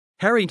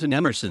Harrington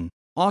Emerson,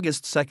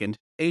 August 2,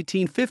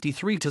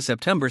 1853 to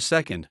September 2,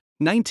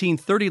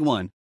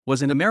 1931,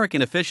 was an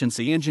American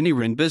efficiency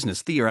engineer and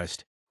business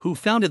theorist who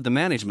founded the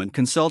management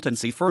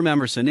consultancy firm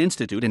Emerson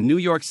Institute in New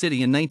York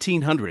City in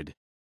 1900.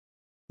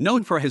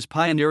 Known for his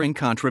pioneering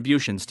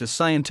contributions to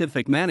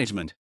scientific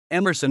management,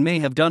 Emerson may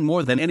have done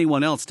more than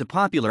anyone else to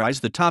popularize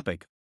the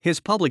topic. His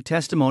public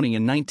testimony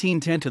in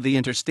 1910 to the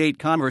Interstate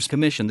Commerce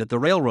Commission that the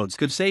railroads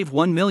could save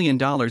 $1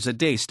 million a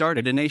day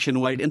started a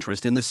nationwide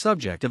interest in the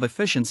subject of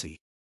efficiency.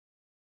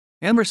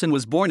 Emerson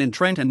was born in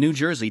Trenton, New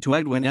Jersey to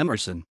Edwin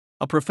Emerson,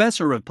 a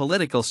professor of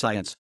political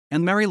science,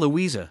 and Mary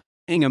Louisa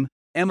Ingham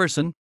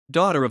Emerson,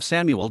 daughter of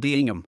Samuel D.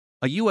 Ingham,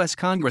 a U.S.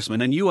 congressman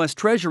and U.S.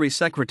 Treasury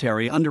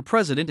Secretary under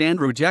President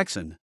Andrew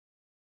Jackson.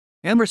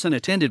 Emerson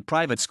attended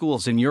private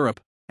schools in Europe,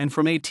 and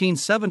from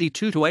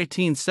 1872 to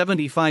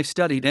 1875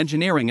 studied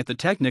engineering at the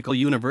Technical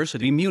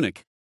University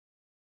Munich.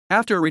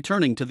 After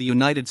returning to the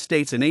United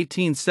States in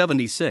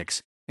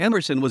 1876,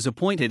 Emerson was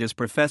appointed as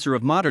professor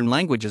of modern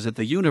languages at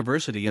the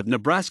University of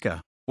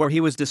Nebraska, where he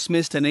was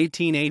dismissed in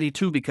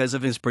 1882 because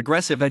of his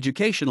progressive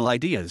educational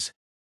ideas.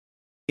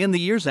 In the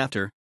years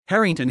after,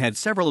 Harrington had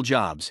several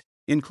jobs,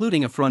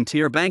 including a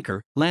frontier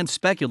banker, land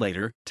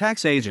speculator,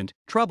 tax agent,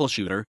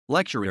 troubleshooter,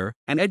 lecturer,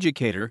 and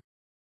educator.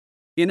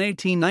 In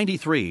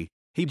 1893,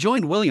 he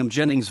joined William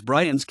Jennings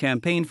Bryan's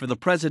campaign for the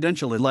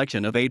presidential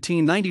election of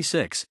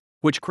 1896,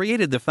 which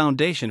created the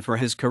foundation for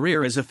his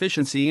career as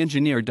efficiency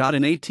engineer. In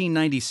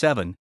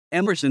 1897,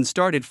 Emerson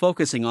started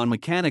focusing on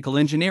mechanical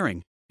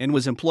engineering, and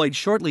was employed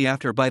shortly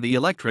after by the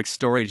Electric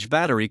Storage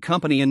Battery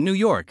Company in New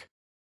York.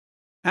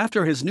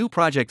 After his new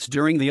projects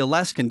during the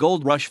Alaskan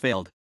Gold Rush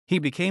failed, he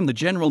became the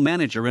general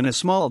manager in a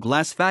small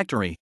glass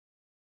factory.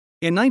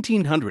 In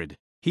 1900,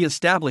 he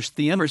established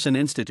the Emerson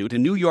Institute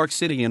in New York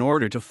City in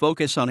order to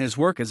focus on his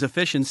work as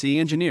efficiency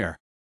engineer.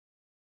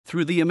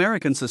 Through the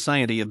American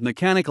Society of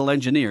Mechanical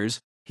Engineers,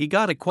 he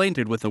got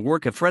acquainted with the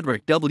work of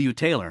Frederick W.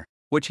 Taylor,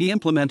 which he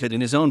implemented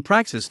in his own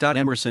praxis.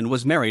 Emerson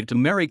was married to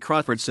Mary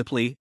Crawford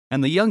Sipley,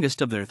 and the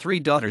youngest of their three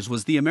daughters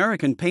was the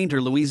American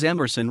painter Louise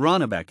Emerson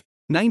Ronnebeck,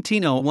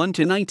 1901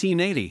 to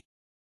 1980.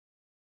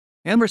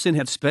 Emerson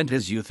had spent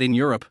his youth in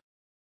Europe.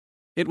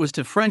 It was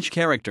to French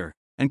character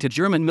and to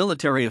German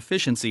military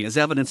efficiency as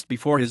evidenced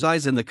before his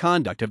eyes in the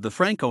conduct of the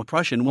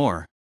Franco-Prussian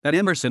War, that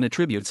Emerson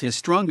attributes his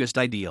strongest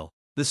ideal,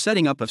 the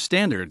setting up of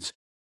standards.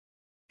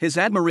 His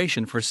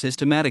admiration for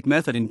systematic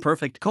method and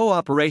perfect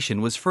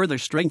cooperation was further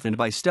strengthened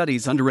by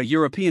studies under a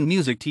European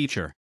music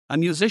teacher, a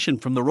musician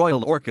from the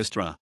Royal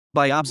Orchestra,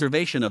 by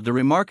observation of the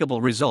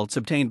remarkable results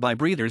obtained by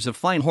breeders of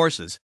fine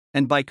horses,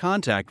 and by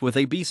contact with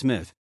A.B.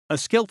 Smith, a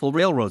skillful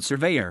railroad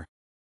surveyor.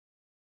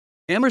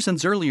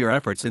 Emerson's earlier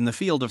efforts in the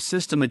field of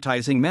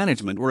systematizing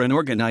management were in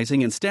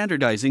organizing and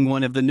standardizing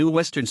one of the new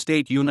Western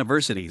state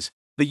universities,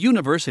 the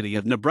University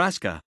of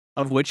Nebraska,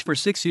 of which for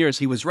 6 years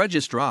he was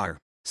registrar,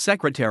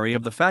 secretary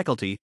of the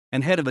faculty,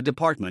 and head of a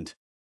department.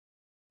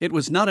 It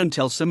was not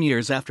until some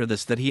years after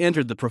this that he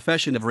entered the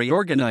profession of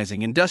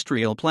reorganizing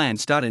industrial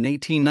plants. In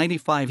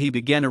 1895 he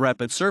began a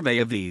rapid survey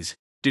of these,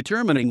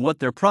 determining what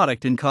their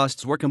product and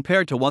costs were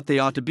compared to what they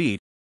ought to be.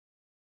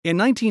 In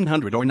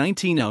 1900 or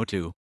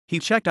 1902, he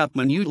checked out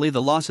minutely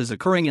the losses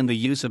occurring in the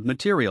use of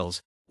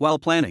materials, while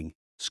planning,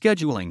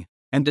 scheduling,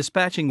 and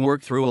dispatching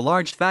work through a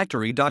large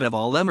factory. Of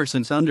all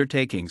Emerson's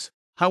undertakings,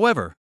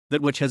 however,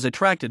 that which has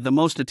attracted the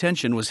most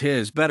attention was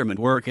his betterment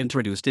work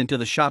introduced into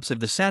the shops of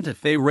the Santa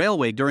Fe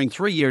Railway during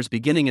 3 years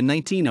beginning in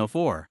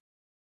 1904.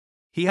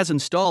 He has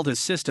installed his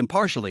system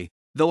partially,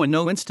 though in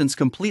no instance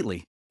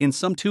completely, in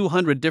some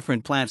 200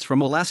 different plants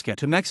from Alaska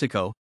to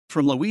Mexico,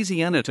 from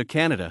Louisiana to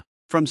Canada,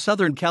 from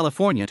Southern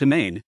California to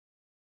Maine.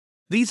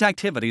 These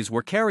activities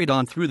were carried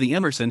on through the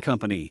Emerson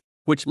Company,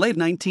 which late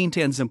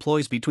 1910s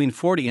employs between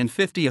 40 and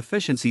 50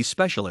 efficiency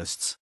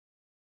specialists.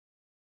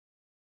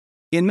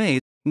 In May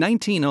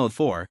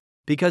 1904,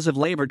 because of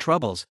labor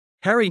troubles,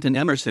 Harrington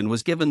Emerson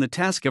was given the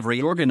task of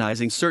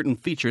reorganizing certain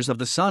features of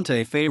the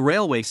Santa Fe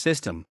railway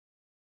system.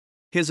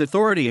 His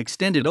authority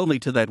extended only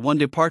to that one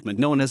department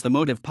known as the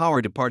motive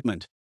power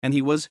department, and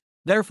he was,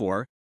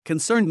 therefore,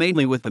 concerned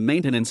mainly with the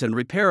maintenance and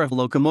repair of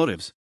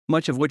locomotives,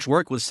 much of which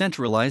work was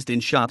centralized in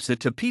shops at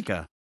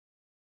Topeka.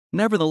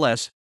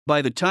 Nevertheless,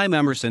 by the time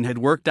Emerson had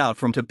worked out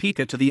from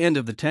Topeka to the end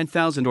of the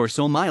 10,000 or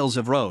so miles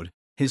of road,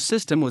 his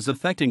system was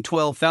affecting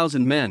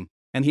 12,000 men,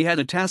 and he had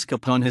a task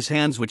upon his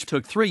hands which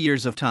took 3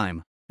 years of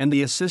time, and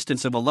the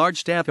assistance of a large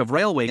staff of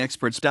railway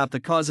experts. The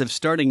cause of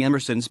starting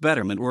Emerson's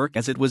betterment work,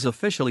 as it was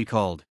officially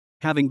called,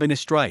 having been a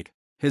strike,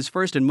 his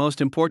first and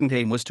most important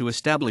aim was to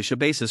establish a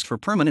basis for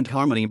permanent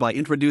harmony by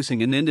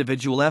introducing an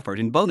individual effort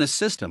and bonus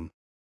system.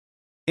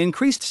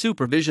 Increased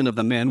supervision of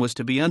the men was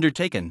to be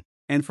undertaken,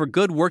 and for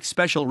good work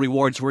special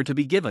rewards were to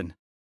be given.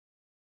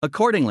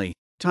 Accordingly,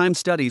 time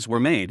studies were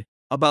made,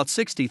 about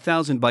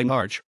 60,000 by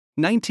March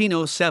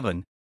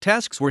 1907,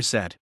 tasks were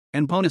set,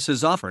 and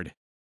bonuses offered.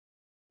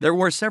 There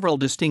were several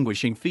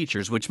distinguishing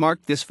features which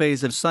marked this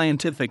phase of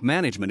scientific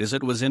management as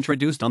it was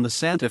introduced on the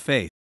Santa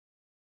Fe.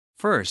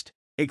 First,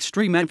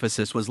 extreme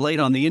emphasis was laid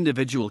on the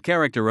individual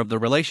character of the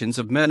relations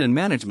of men and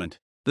management,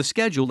 The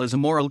schedule is a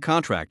moral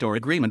contract or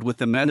agreement with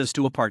the men as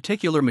to a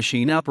particular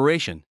machine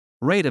operation,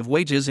 rate of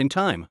wages and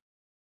time.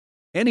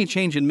 Any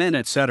change in men,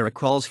 etc.,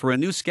 calls for a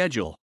new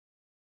schedule.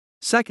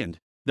 Second,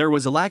 there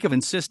was a lack of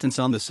insistence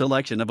on the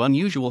selection of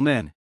unusual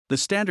men. The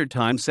standard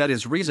time set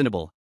is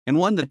reasonable, and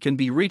one that can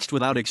be reached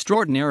without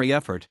extraordinary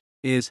effort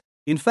is,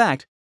 in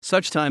fact,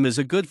 such time as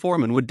a good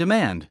foreman would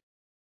demand.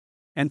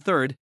 And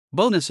third,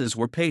 bonuses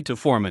were paid to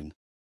foremen.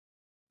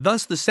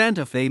 Thus the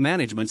Santa Fe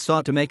management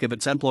sought to make of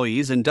its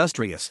employees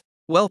industrious,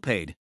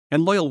 well-paid,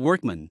 and loyal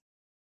workmen.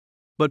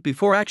 But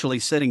before actually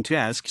setting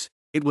tasks,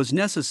 it was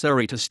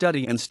necessary to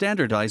study and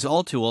standardize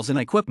all tools and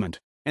equipment,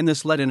 and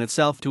this led in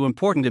itself to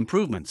important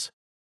improvements.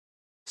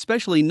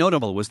 Especially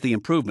notable was the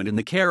improvement in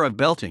the care of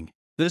belting,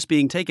 this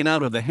being taken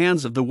out of the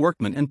hands of the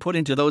workmen and put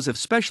into those of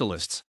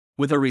specialists,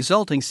 with a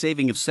resulting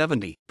saving of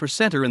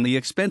 70% in the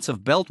expense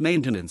of belt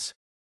maintenance.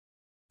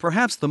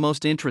 Perhaps the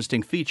most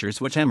interesting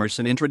features which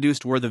Emerson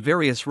introduced were the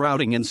various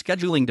routing and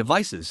scheduling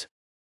devices.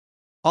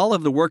 All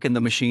of the work in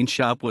the machine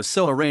shop was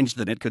so arranged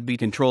that it could be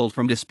controlled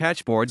from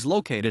dispatch boards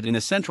located in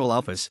a central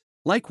office.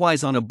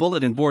 Likewise, on a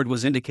bulletin board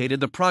was indicated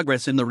the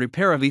progress in the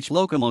repair of each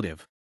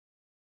locomotive.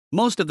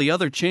 Most of the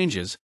other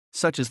changes,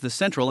 such as the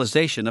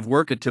centralization of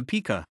work at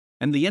Topeka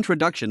and the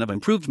introduction of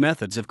improved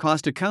methods of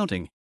cost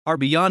accounting, are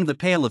beyond the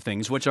pale of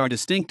things which are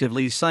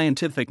distinctively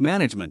scientific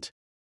management.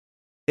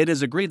 It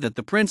is agreed that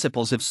the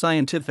principles of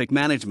scientific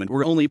management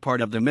were only part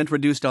of them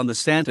introduced on the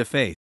Santa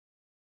Fe.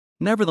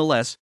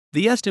 Nevertheless,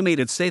 the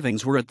estimated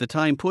savings were at the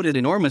time put at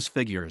enormous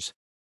figures.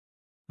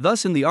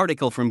 Thus, in the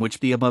article from which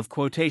the above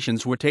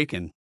quotations were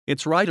taken,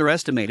 its writer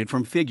estimated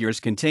from figures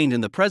contained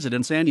in the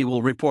President's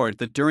annual report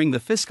that during the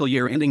fiscal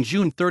year ending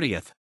June 30,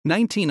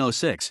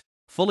 1906,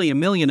 fully $1.5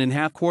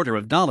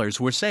 million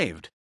were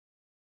saved.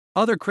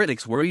 Other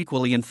critics were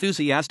equally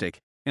enthusiastic,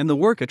 and the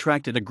work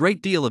attracted a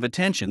great deal of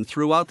attention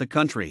throughout the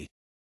country.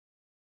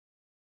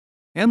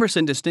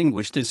 Emerson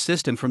distinguished his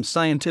system from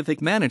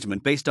scientific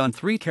management based on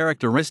three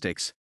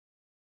characteristics.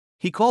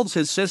 He calls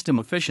his system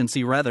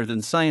efficiency rather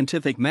than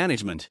scientific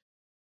management.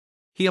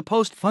 He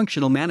opposed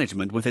functional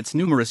management with its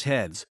numerous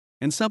heads,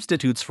 and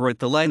substitutes for it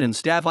the line and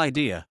staff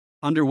idea,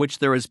 under which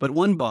there is but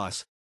one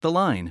boss, the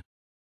line.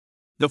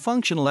 The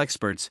functional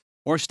experts,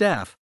 or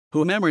staff,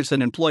 whom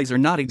Emerson employs are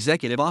not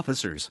executive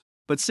officers,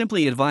 but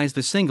simply advise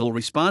the single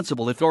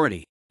responsible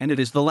authority, and it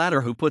is the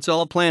latter who puts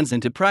all plans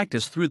into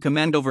practice through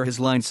command over his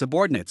line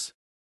subordinates.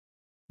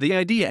 The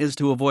idea is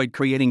to avoid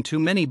creating too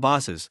many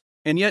bosses,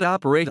 and yet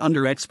operate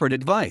under expert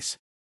advice.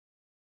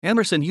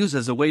 Emerson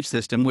uses a wage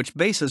system which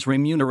bases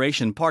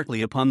remuneration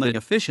partly upon the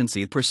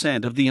efficiency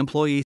 % of the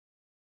employee.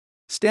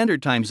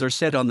 Standard times are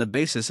set on the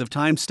basis of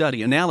time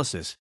study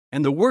analysis,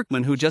 and the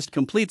workman who just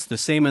completes the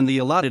same in the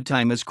allotted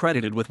time is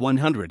credited with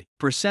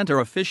 100% or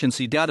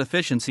efficiency.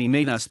 Efficiency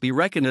may thus be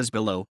reckoned as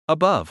below,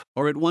 above,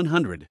 or at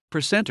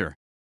 100%.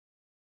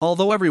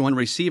 Although everyone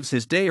receives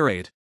his day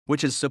rate,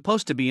 which is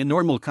supposed to be a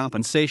normal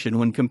compensation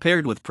when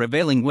compared with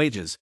prevailing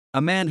wages,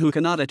 a man who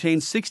cannot attain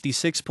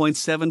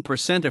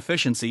 66.7%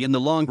 efficiency in the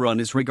long run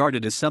is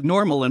regarded as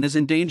subnormal and is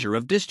in danger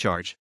of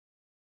discharge.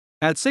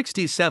 At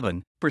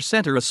 67%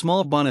 or a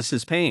small bonus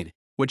is paid,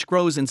 which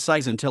grows in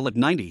size until at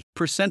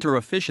 90% or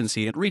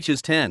efficiency it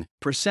reaches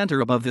 10%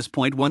 or above this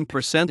point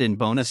 1% in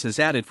bonus is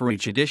added for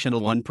each additional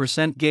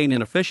 1% gain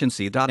in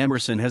efficiency.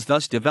 Emerson has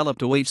thus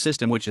developed a wage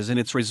system which is in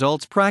its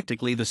results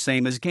practically the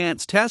same as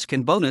Gantt's task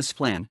and bonus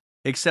plan,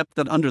 except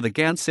that under the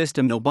Gantt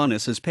system no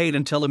bonus is paid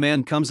until a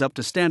man comes up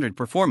to standard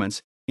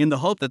performance, in the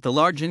hope that the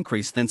large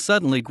increase then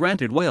suddenly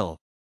granted will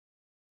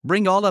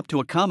bring all up to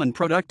a common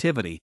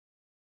productivity.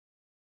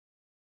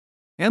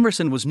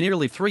 Emerson was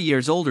nearly 3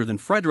 years older than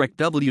Frederick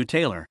W.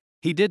 Taylor.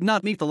 He did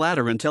not meet the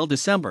latter until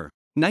December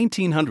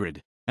 1900,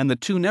 and the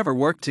two never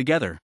worked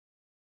together.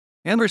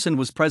 Emerson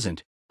was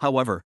present,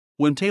 however,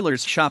 when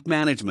Taylor's shop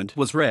management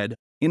was read,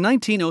 in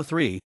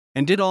 1903,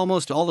 and did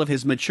almost all of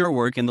his mature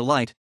work in the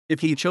light, if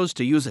he chose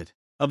to use it,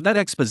 of that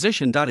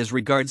exposition. As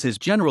regards his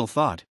general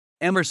thought,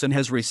 Emerson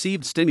has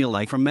received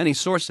stimuli from many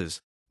sources,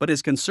 but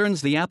as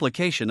concerns the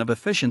application of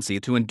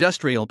efficiency to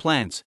industrial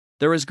plants,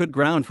 there is good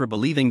ground for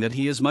believing that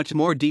he is much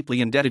more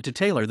deeply indebted to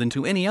Taylor than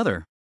to any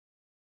other.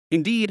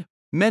 Indeed,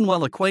 men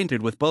well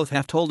acquainted with both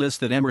have told us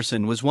that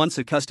Emerson was once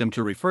accustomed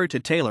to refer to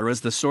Taylor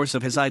as the source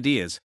of his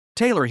ideas.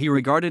 Taylor he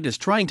regarded as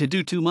trying to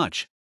do too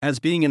much, as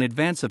being in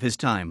advance of his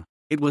time.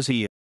 It was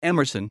he,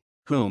 Emerson,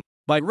 whom,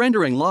 by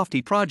rendering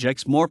lofty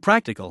projects more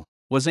practical,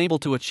 was able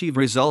to achieve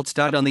results.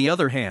 On the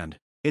other hand,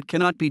 it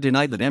cannot be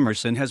denied that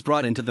Emerson has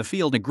brought into the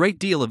field a great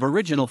deal of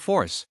original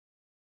force.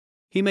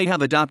 He may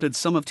have adopted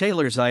some of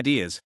Taylor's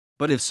ideas,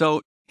 but if so,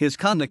 his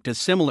conduct is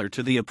similar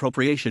to the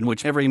appropriation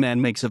which every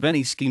man makes of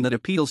any scheme that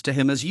appeals to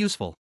him as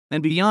useful,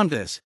 and beyond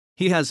this,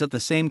 he has at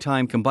the same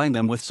time combined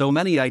them with so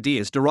many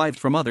ideas derived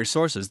from other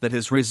sources that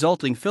his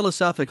resulting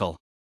philosophical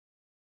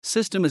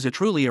system is a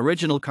truly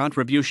original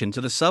contribution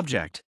to the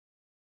subject.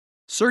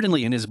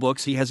 Certainly in his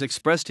books he has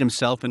expressed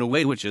himself in a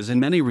way which is in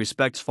many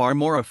respects far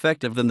more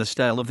effective than the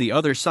style of the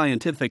other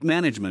scientific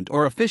management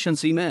or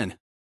efficiency men.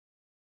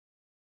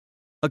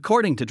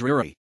 According to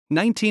Drury,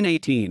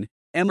 1918,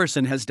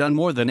 Emerson has done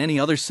more than any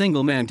other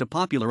single man to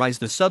popularize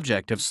the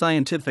subject of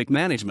scientific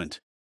management.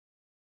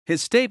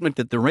 His statement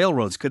that the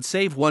railroads could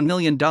save $1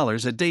 million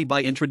a day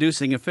by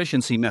introducing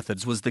efficiency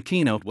methods was the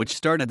keynote which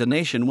started a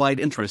nationwide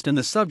interest in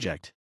the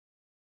subject.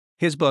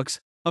 His books,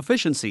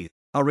 Efficiency,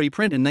 a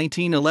reprint in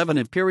 1911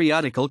 of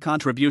periodical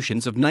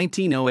contributions of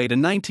 1908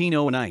 and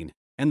 1909,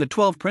 and The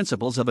 12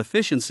 Principles of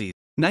Efficiency,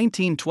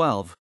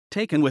 1912,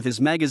 taken with his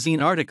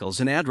magazine articles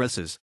and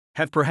addresses,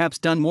 have perhaps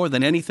done more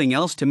than anything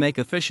else to make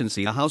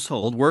efficiency a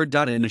household word.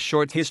 In A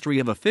Short History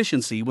of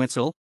Efficiency,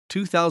 Witzel,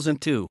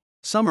 2002,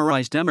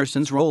 summarized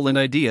Emerson's role and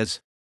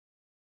ideas.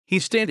 He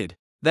stated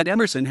that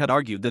Emerson had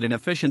argued that an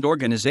efficient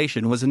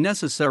organization was a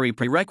necessary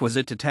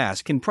prerequisite to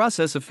task and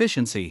process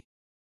efficiency.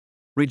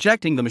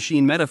 Rejecting the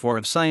machine metaphor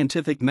of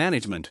scientific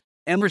management,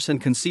 Emerson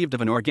conceived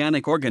of an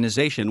organic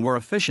organization where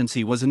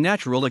efficiency was a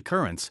natural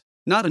occurrence,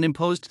 not an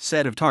imposed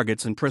set of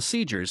targets and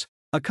procedures,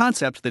 a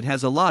concept that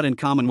has a lot in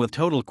common with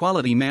total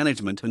quality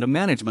management and a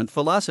management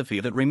philosophy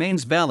that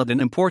remains valid and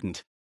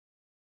important.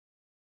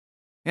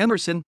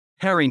 Emerson,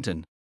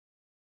 Harrington.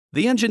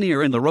 The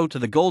Engineer and the Road to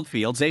the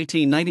Goldfields,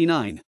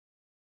 1899.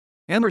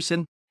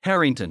 Emerson,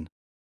 Harrington.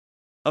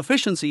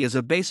 Efficiency is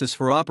a basis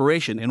for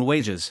operation and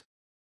wages.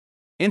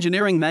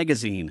 Engineering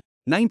Magazine,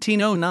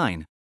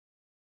 1909.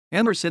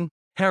 Emerson,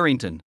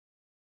 Harrington.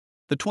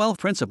 The 12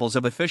 Principles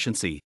of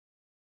Efficiency.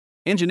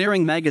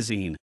 Engineering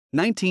Magazine,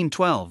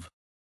 1912.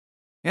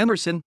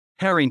 Emerson,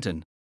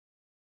 Harrington.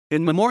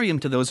 In memoriam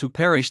to those who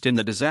perished in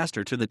the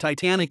disaster to the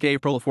Titanic,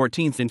 April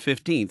 14 and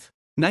 15,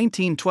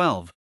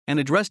 1912, an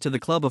address to the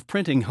Club of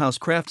Printing House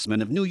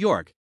Craftsmen of New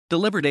York,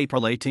 delivered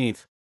April 18,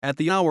 at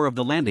the hour of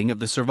the landing of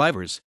the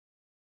survivors.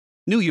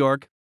 New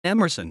York,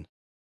 Emerson.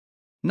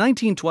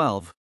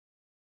 1912.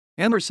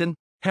 Emerson,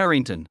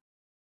 Harrington.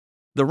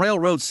 The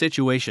Railroad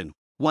Situation,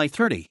 Why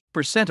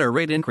 30% a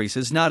Rate Increase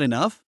is Not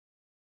Enough?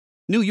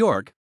 New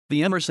York,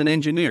 The Emerson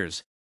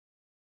Engineers.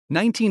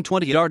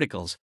 1920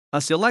 articles,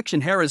 a selection.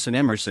 Harrison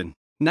Emerson,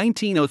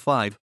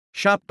 1905,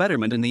 Shop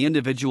Betterment and the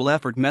Individual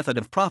Effort Method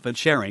of Profit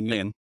Sharing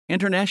in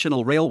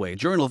International Railway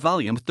Journal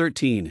Volume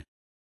 13.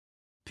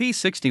 p.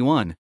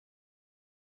 61.